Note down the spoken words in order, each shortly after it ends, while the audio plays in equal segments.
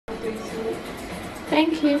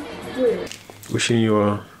Thank you. Wishing you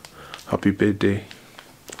a happy birthday.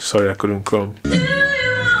 Sorry I couldn't come.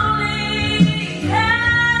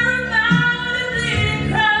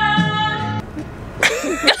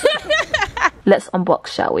 Let's unbox,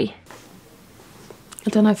 shall we? I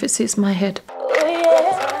don't know if it suits my head.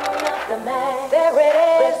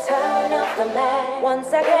 Once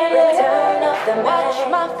again, return of the watch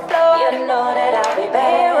my flow. You know that I'll be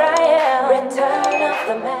back. Here I am. Return of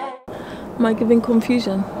the man. Am I giving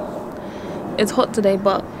confusion? It's hot today,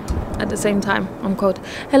 but at the same time, I'm cold.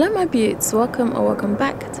 Hello, my beauties. Welcome or welcome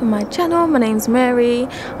back to my channel. My name's Mary.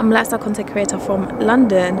 I'm a lifestyle content creator from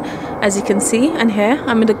London. As you can see and hear,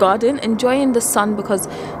 I'm in the garden enjoying the sun because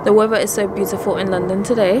the weather is so beautiful in London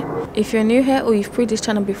today. If you're new here or you've viewed this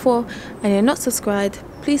channel before and you're not subscribed,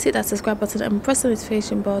 please hit that subscribe button and press the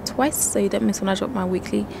notification bell twice so you don't miss when I drop my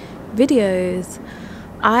weekly videos.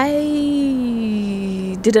 I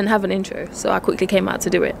didn't have an intro, so I quickly came out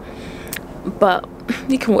to do it. But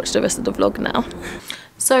you can watch the rest of the vlog now.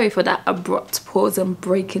 Sorry for that abrupt pause and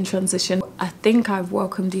break in transition. I think I've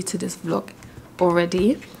welcomed you to this vlog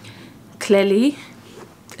already. Clearly,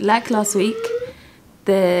 like last week,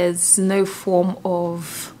 there's no form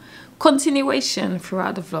of continuation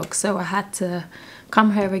throughout the vlog, so I had to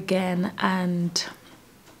come here again and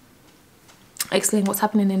explain what's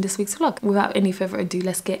happening in this week's vlog. Without any further ado,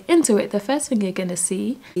 let's get into it. The first thing you're gonna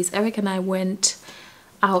see is Eric and I went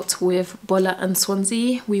out with Bola and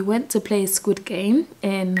Swansea. We went to play a Squid game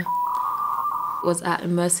was at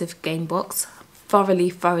Immersive Game Box.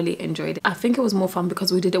 Thoroughly enjoyed it. I think it was more fun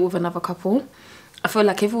because we did it with another couple. I feel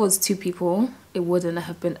like if it was two people, it wouldn't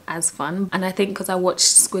have been as fun. And I think because I watched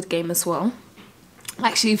Squid Game as well,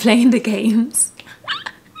 actually playing the games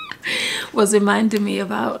was reminding me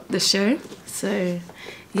about the show. So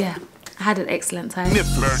yeah, I had an excellent time.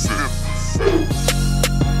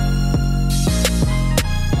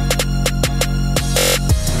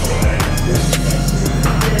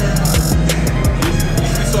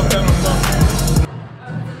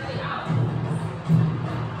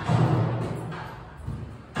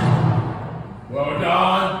 Well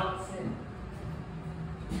done.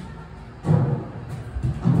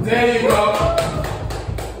 There you go.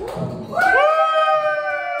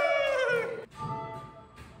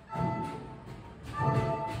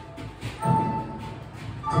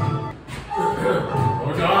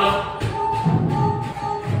 Well done.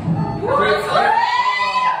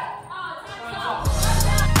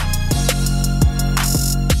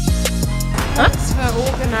 Thanks for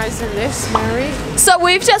organising this, Mary. So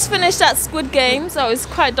we've just finished that Squid Game, so it's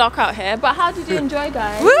quite dark out here. But how did you enjoy,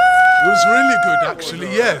 guys? It was really good,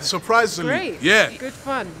 actually. Yeah, surprisingly. Great. Yeah. Good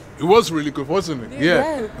fun. It was really good, wasn't it?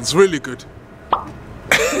 Yeah. It's really good.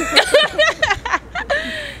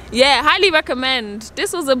 Yeah, highly recommend.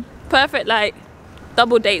 This was a perfect like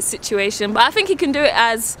double date situation, but I think you can do it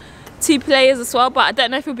as two players as well, but I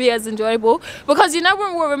don't know if it'll be as enjoyable because you know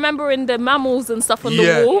when we're remembering the mammals and stuff on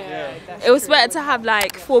the wall, it was better to have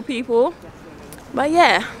like 4 people. But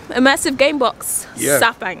yeah, Immersive Game Box,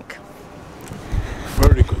 South Bank.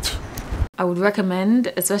 Very good. I would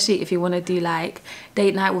recommend, especially if you want to do like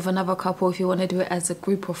date night with another couple, if you want to do it as a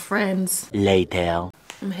group of friends. Later.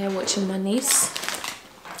 I'm here watching my niece.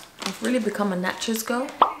 I've really become a naturals girl.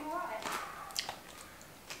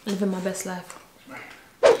 Living my best life.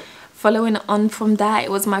 Following on from that, it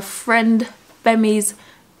was my friend Femi's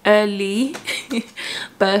early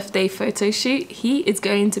birthday photo shoot. He is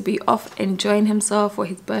going to be off enjoying himself for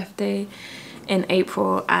his birthday in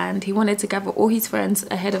April, and he wanted to gather all his friends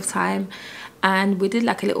ahead of time, and we did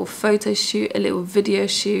like a little photo shoot, a little video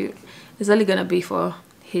shoot. It's only gonna be for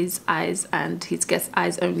his eyes and his guest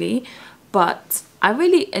eyes only, but I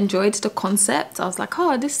really enjoyed the concept. I was like,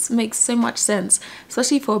 oh, this makes so much sense,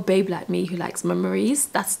 especially for a babe like me who likes memories.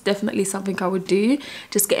 That's definitely something I would do.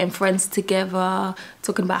 Just getting friends together,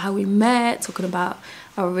 talking about how we met, talking about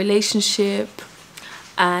our relationship,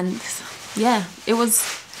 and yeah, it was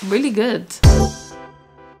really good.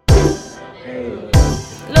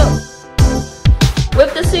 Look,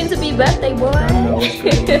 with the soon-to-be birthday boy.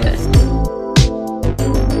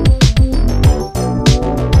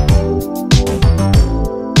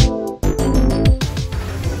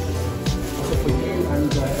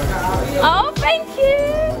 Oh, thank you.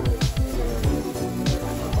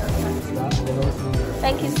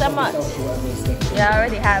 Thank you so much. Yeah, I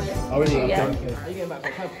already have. Yeah.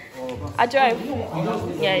 I drove.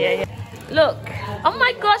 Yeah. Look. Oh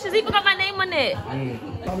my gosh, it's even got my name on it.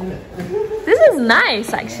 This is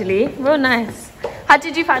nice, actually. Real nice. How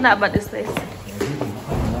did you find out about this place?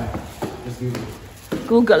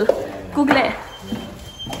 Google it.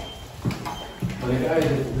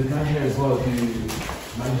 the guy here as well who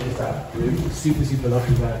manages that room, super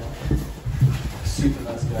lovely guy. Super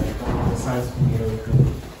nice guy. Got all the signs for me and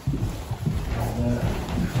everything.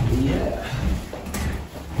 And yeah.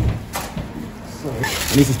 So,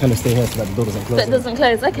 at least it's kind of stay here so that the door doesn't close. That doesn't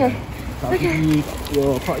close, okay. I'll give you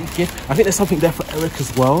your party gift. I think there's something there for Eric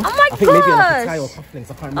as well. Oh my I think maybe like a tie or gosh!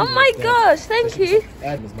 cufflinks. I can't Oh remember. my gosh, thank you.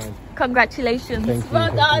 It's mine. Congratulations. Thank you.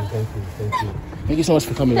 Well done. Thank you. Thank you so much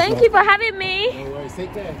for coming. as Thank well. you for having me. No worries.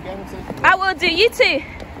 Take care. Get home safely. I will do. You too.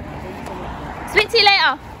 Speak to you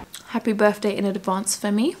later. Happy birthday in advance,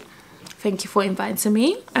 Femi. Thank you for inviting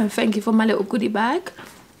me. And thank you for my little goodie bag.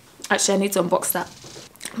 Actually, I need to unbox that.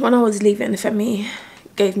 When I was leaving, Femi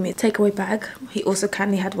gave me a takeaway bag. He also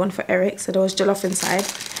kindly had one for Eric, so there was jollof inside.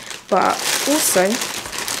 But also,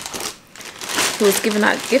 he was giving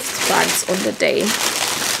out gift bags on the day.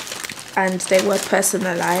 And they were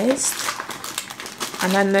personalised.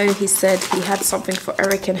 And I know he said he had something for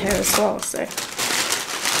Eric in here as well, so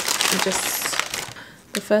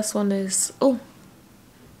the first one is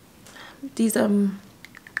these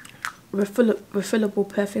refillable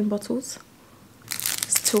perfume bottles.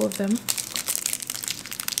 There's 2 of them.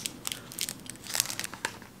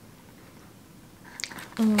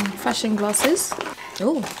 Fashion glasses.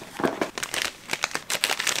 Oh,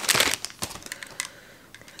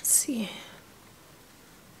 let's see.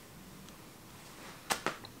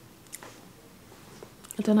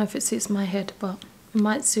 I don't know if it suits my head, but it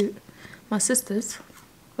might suit my sisters,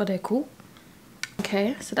 but they're cool.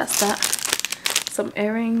 Okay, so that's that. Some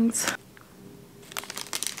earrings.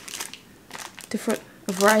 A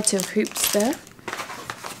variety of hoops there.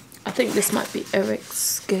 I think this might be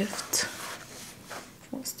Eric's gift.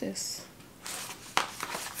 What's this?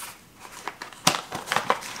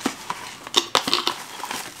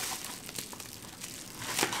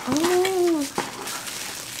 Oh,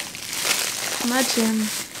 imagine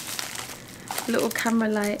a little camera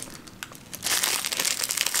light.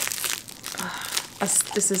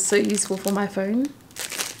 This is so useful for my phone.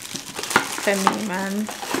 Femi, man.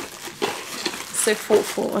 So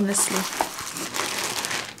thoughtful, honestly.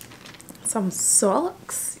 Some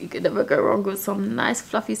socks. You could never go wrong with some nice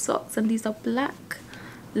fluffy socks, and these are black.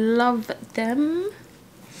 Love them.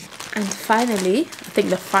 And finally, I think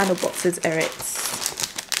the final box is Eric's.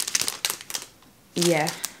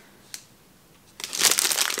 Yeah.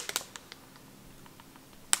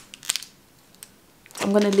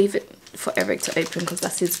 I'm gonna leave it for Eric to open because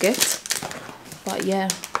that's his gift. But yeah,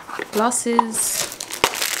 glasses,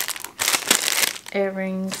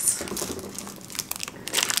 earrings,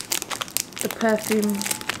 the perfume,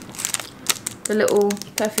 the little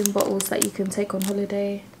perfume bottles that you can take on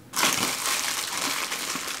holiday,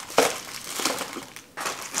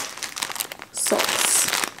 socks,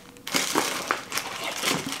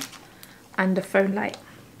 and the phone light.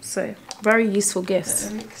 So very useful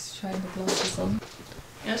gifts. Eric's trying the glasses on.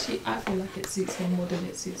 Actually, I feel like it suits him more than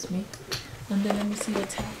it suits me. And then let me see the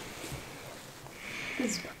tag.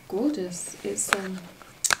 It's gorgeous. It's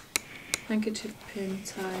handkerchief, pin,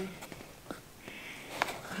 tie,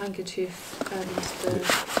 handkerchief, and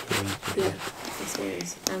the yeah, that's what it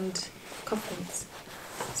is. And cufflinks.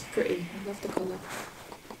 It's pretty. I love the colour.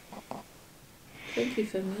 Thank you,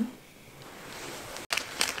 Femi.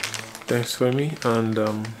 Thanks, Femi, and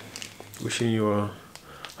wishing you a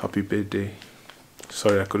happy birthday.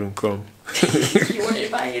 Sorry I couldn't come. You weren't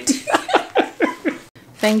invited.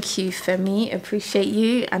 Thank you, Femi. Appreciate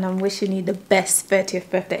you, and I'm wishing you the best 30th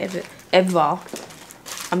birthday ever.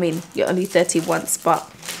 I mean, you're only 30 once, but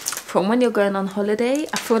from when you're going on holiday,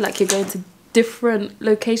 I feel like you're going to different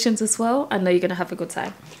locations as well. I know you're gonna have a good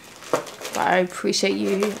time. But I appreciate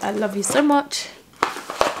you. I love you so much,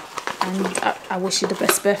 and I wish you the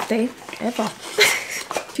best birthday ever.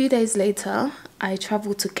 A few days later, I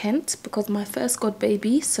travelled to Kent because my first god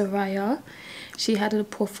baby, Soraya, she had a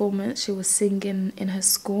performance. She was singing in her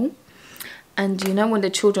school. And you know when the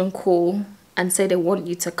children call and say they want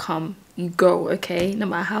you to come, you go, okay? No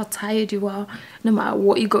matter how tired you are, no matter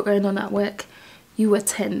what you got going on at work, you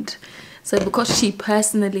attend. So because she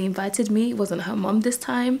personally invited me, it wasn't her mum this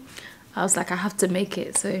time, I was like, I have to make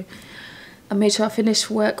it. So I made sure I finished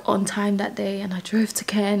work on time that day and I drove to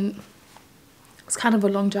Kent. It's kind of a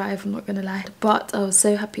long drive, I'm not gonna lie, but I was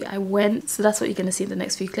so happy I went. So that's what you're gonna see in the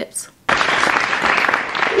next few clips.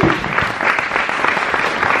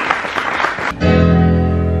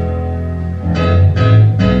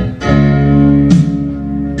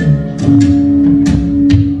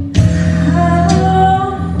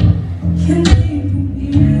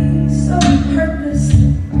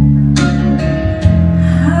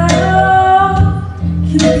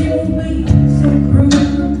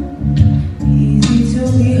 He's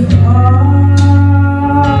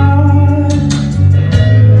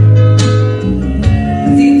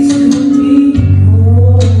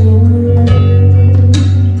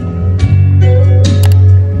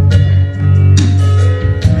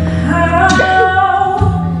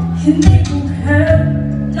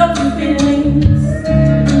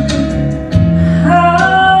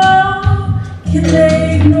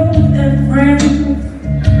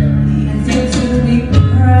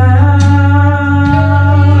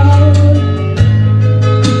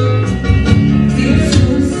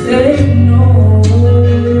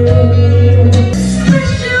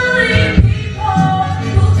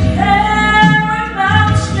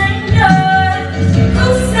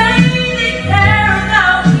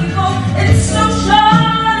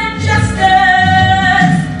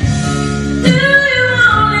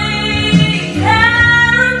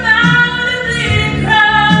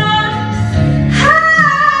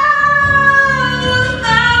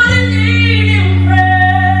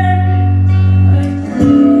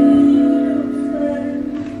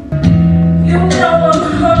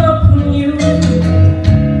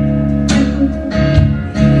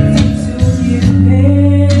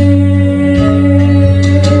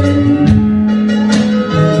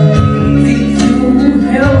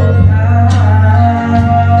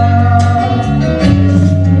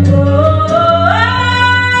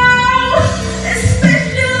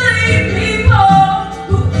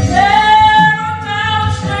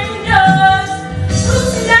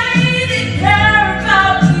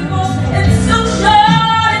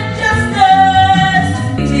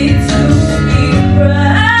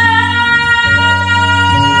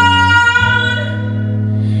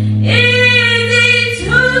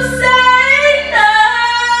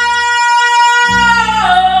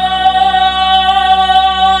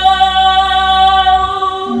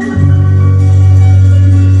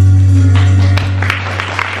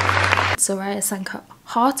Soraya sang her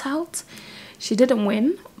heart out. She didn't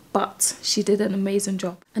win, but she did an amazing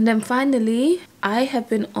job. And then finally, I have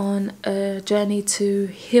been on a journey to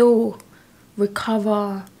heal,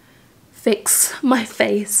 recover, fix my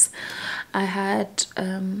face. I had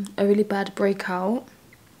a really bad breakout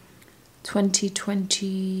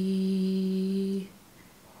 2020,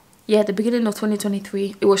 yeah, the beginning of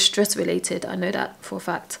 2023. It was stress related, I know that for a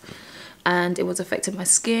fact, and it was affecting my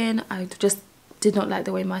skin. I just did not like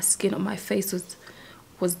the way my skin on my face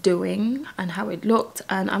was doing and how it looked.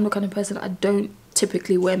 And I'm the kind of person, I don't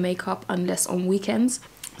typically wear makeup unless on weekends,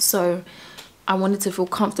 so I wanted to feel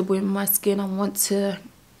comfortable in my skin. I want to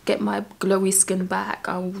get my glowy skin back.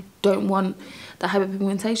 I don't want the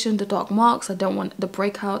hyperpigmentation, the dark marks. I don't want the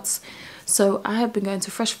breakouts. So I have been going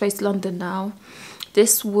to FreshFace London now.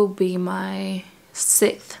 This will be my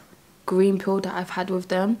 6th green pill that I've had with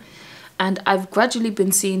them, and I've gradually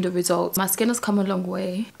been seeing the results. My skin has come a long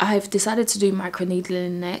way. I've decided to do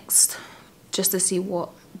microneedling next, just to see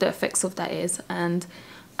what the effects of that is, and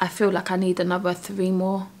I feel like I need another 3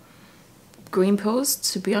 more green pills,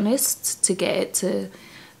 to be honest, to get it to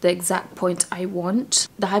the exact point I want.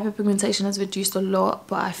 The hyperpigmentation has reduced a lot,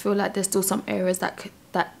 but I feel like there's still some areas that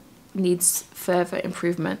needs further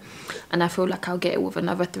improvement, and I feel like I'll get it with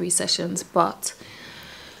another 3 sessions. But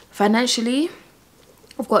financially,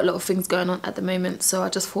 I've got a lot of things going on at the moment, so I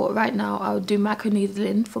just thought right now I'll do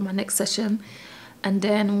microneedling for my next session, and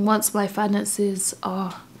then once my finances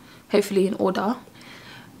are hopefully in order,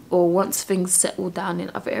 or once things settle down in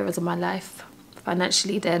other areas of my life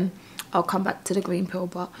financially, then I'll come back to the green pill.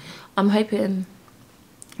 But I'm hoping,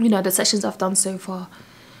 you know, the sessions I've done so far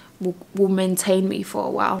will maintain me for a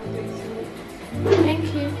while.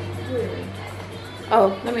 Thank you.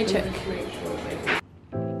 Oh, let me check.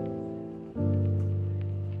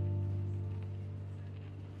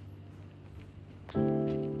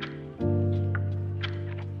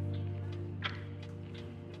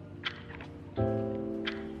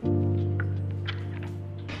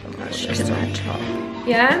 That's just my top.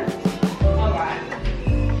 Yeah? Alright.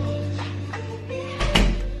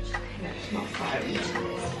 That's not fine.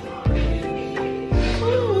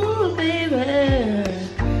 Ooh, baby.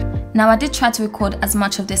 Now, I did try to record as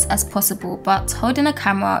much of this as possible, but holding a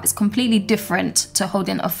camera is completely different to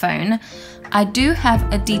holding a phone. I do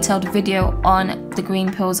have a detailed video on the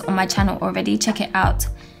green pills on my channel already. Check it out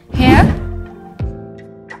here.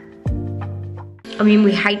 I mean,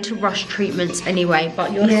 we hate to rush treatments anyway,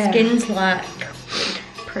 but your skin's like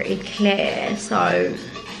pretty clear, so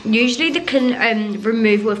usually the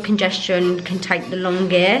removal of congestion can take the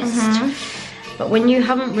longest, but when you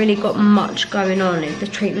haven't really got much going on, the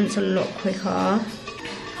treatment's a lot quicker.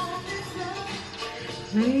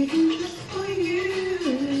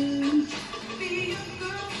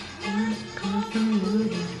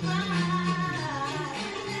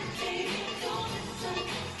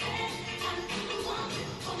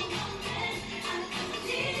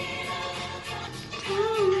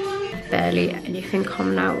 Barely anything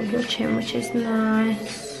coming out of your chin, which is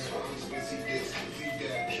nice. Do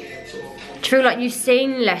you feel like you've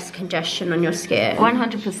seen less congestion on your skin?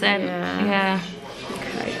 100%. Yeah.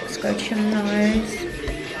 Okay, let's go to your nose.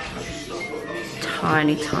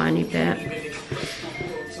 Tiny, tiny bit.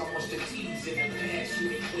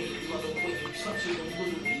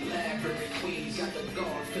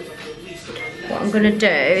 What I'm gonna do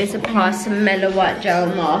is apply some Mellow White Gel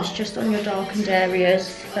Mask just on your darkened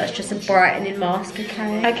areas. That's just a brightening mask,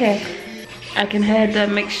 okay? Okay. I can hear the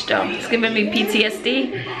mixture. It's giving me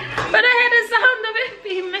PTSD, but I hear the sound of it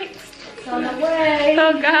being mixed. It's on the way.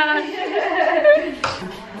 Oh God.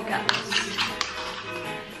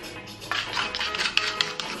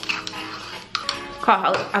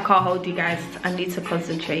 I can't hold you guys. I need to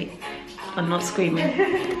concentrate. I'm not screaming.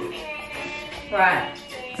 Right.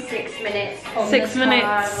 6 minutes. 6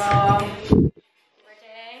 minutes. Ready?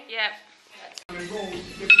 Yep.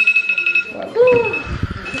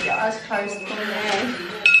 Keep your eyes closed for me.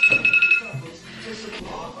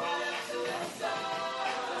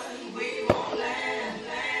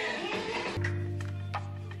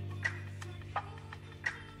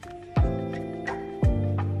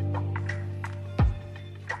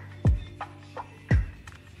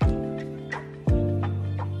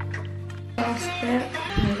 Last bit.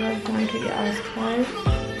 Don't keep your eyes closed.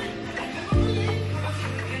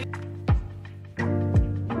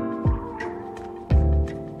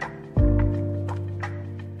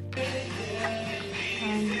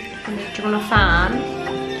 Do you want a fan?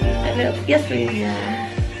 Yes, please. Yeah.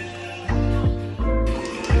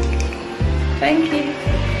 Thank you.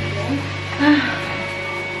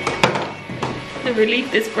 The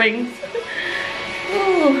relief this brings.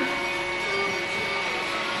 Ooh.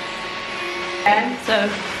 So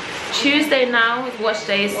Tuesday now is wash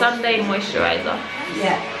day, Sunday moisturizer.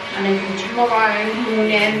 Yeah, and then from tomorrow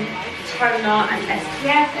morning, toner and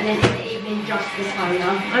SPF, and then in the evening just the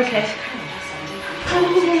toner. Okay.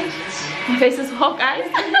 My face is hot, guys.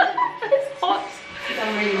 It's hot. You've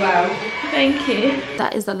done really well. Thank you.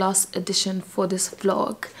 That is the last edition for this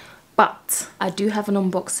vlog, but I do have an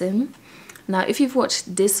unboxing. Now, if you've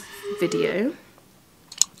watched this video,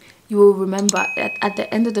 you will remember at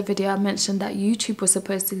the end of the video I mentioned that YouTube was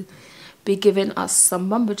supposed to be giving us some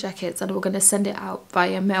bomber jackets and we're going to send it out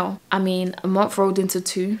via mail. I mean, a month rolled into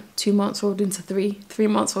 2 months rolled into 3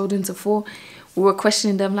 months rolled into 4. We were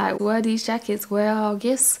questioning them like, where are these jackets, where are our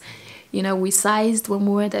gifts? You know, we sized when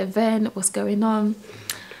we were at the event, what's going on?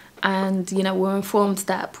 And you know, we were informed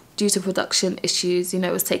that due to production issues, you know,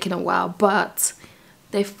 it was taking a while, but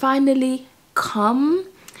they finally come.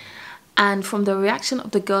 And from the reaction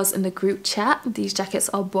of the girls in the group chat, these jackets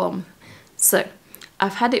are bomb. So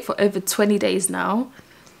I've had it for over 20 days now.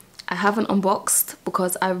 I haven't unboxed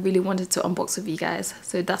because I really wanted to unbox with you guys.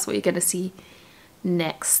 So that's what you're going to see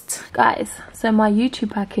next. Guys, so my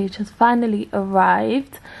YouTube package has finally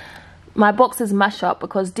arrived. My box is mashed up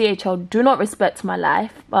because DHL do not respect my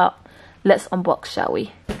life. But let's unbox, shall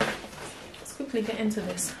we? Let's quickly get into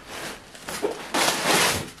this.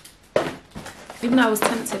 Even though I was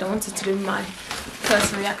tempted, I wanted to do my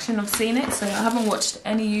first reaction of seeing it, so I haven't watched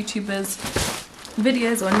any YouTubers'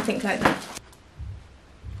 videos or anything like that.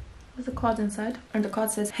 There's a card inside, and the card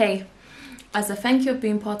says, "Hey, as a thank you of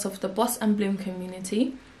being part of the Boss and Bloom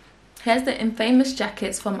community, here's the infamous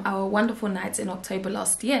jackets from our wonderful nights in October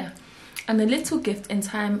last year, and a little gift in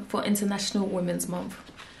time for International Women's Month."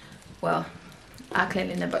 Well, I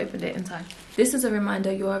clearly never opened it in time. This is a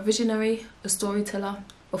reminder you are a visionary, a storyteller,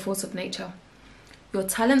 a force of nature. Your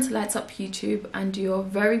talent lights up YouTube and your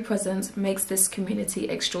very presence makes this community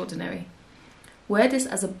extraordinary. Wear this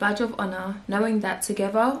as a badge of honor, knowing that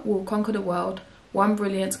together we'll conquer the world, one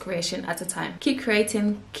brilliant creation at a time. Keep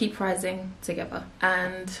creating, keep rising together.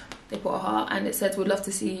 And they put a heart and it says, "We'd love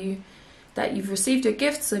to see you, that you've received your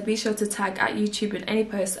gift, so be sure to tag at YouTube in any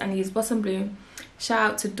post and use Boss and Bloom.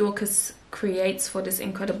 Shout out to Dorcas Creates for this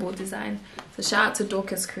incredible design." So shout out to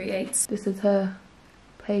Dorcas Creates. This is her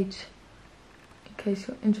page, in case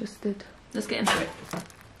you're interested. Let's get into it.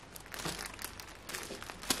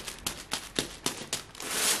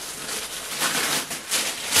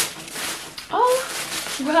 Oh,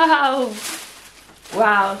 wow.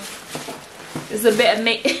 Wow. There's a bit of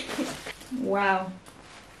me. Wow.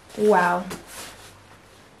 Wow.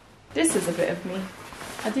 This is a bit of me.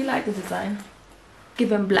 I do like the design.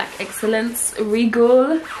 Given black excellence,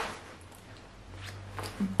 regal,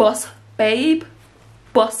 boss babe,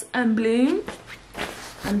 Boss and Bloom.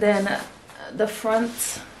 And then the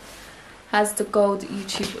front has the gold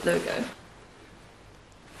YouTube logo.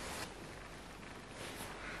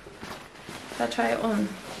 If I try it on,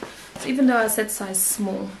 so even though I said size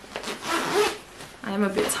small, I am a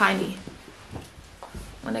bit tiny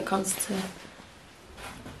when it comes to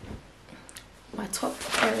my top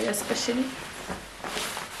area especially.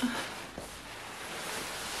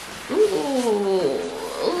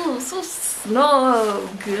 Ooh, so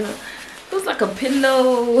snug. Feels like a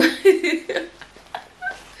pillow.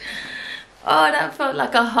 Oh, that felt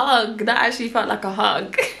like a hug. That actually felt like a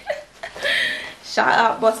hug. Shout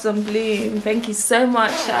out Boss and Bloom. Thank you so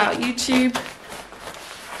much. Shout out YouTube.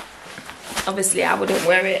 Obviously, I wouldn't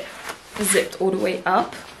wear it zipped all the way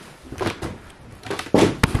up.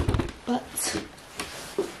 But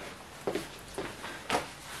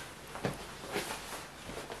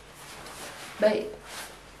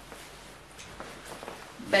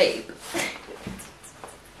babe.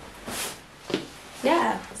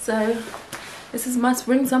 Yeah, so this is my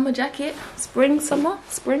spring summer jacket. Spring summer.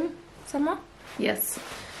 Yes,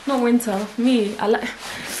 not winter. Me, I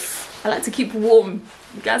like to keep warm.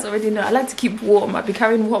 You guys already know I like to keep warm. I'll be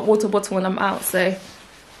carrying a hot water bottle when I'm out, so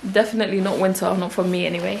definitely not winter, not for me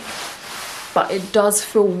anyway. But it does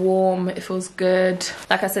feel warm, it feels good.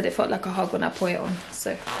 Like I said, it felt like a hug when I put it on.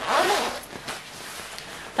 So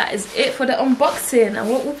that is it for the unboxing and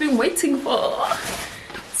what we've been waiting for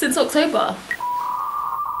since October.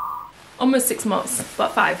 Almost 6 months,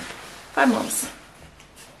 but 5 months.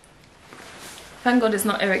 Thank God it's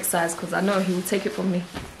not Eric's size, because I know he will take it from me.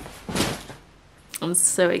 I'm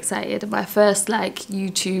so excited. My first like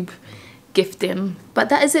YouTube gifting. But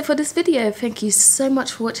that is it for this video. Thank you so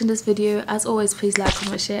much for watching this video. As always, please like,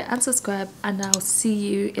 comment, share and subscribe, and I'll see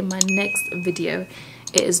you in my next video.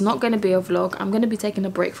 It is not going to be a vlog. I'm going to be taking a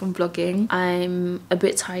break from vlogging. I'm a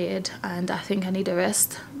bit tired and I think I need a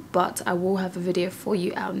rest, but I will have a video for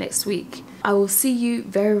you out next week. I will see you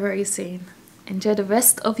very, very soon. enjoy the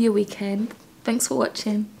rest of your weekend. Thanks for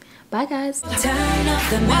watching. Bye guys. Turn up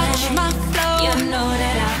the match, my flow. You know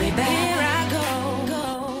that I'll be back.